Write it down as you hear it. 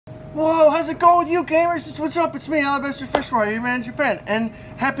Whoa, how's it going with you, gamers? What's up? It's me, Alabaster Fishwire, your man in Japan, and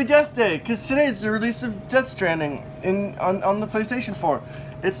happy Death Day, because today is the release of Death Stranding on the PlayStation 4.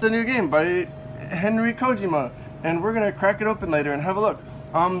 It's the new game by Henry Kojima, and we're gonna crack it open later and have a look.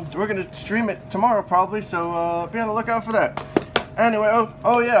 We're gonna stream it tomorrow probably, so be on the lookout for that. Anyway,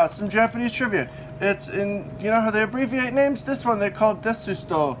 oh yeah, some Japanese trivia. It's in, you know how they abbreviate names? This one they call Desu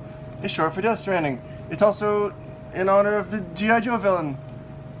Sto. It's short for Death Stranding. It's also in honor of the G.I. Joe villain.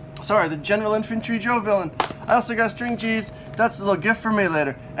 Sorry, the General Infantry Joe villain. I also got string cheese. That's a little gift for me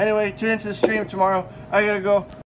later. Anyway, tune into the stream tomorrow. I gotta go.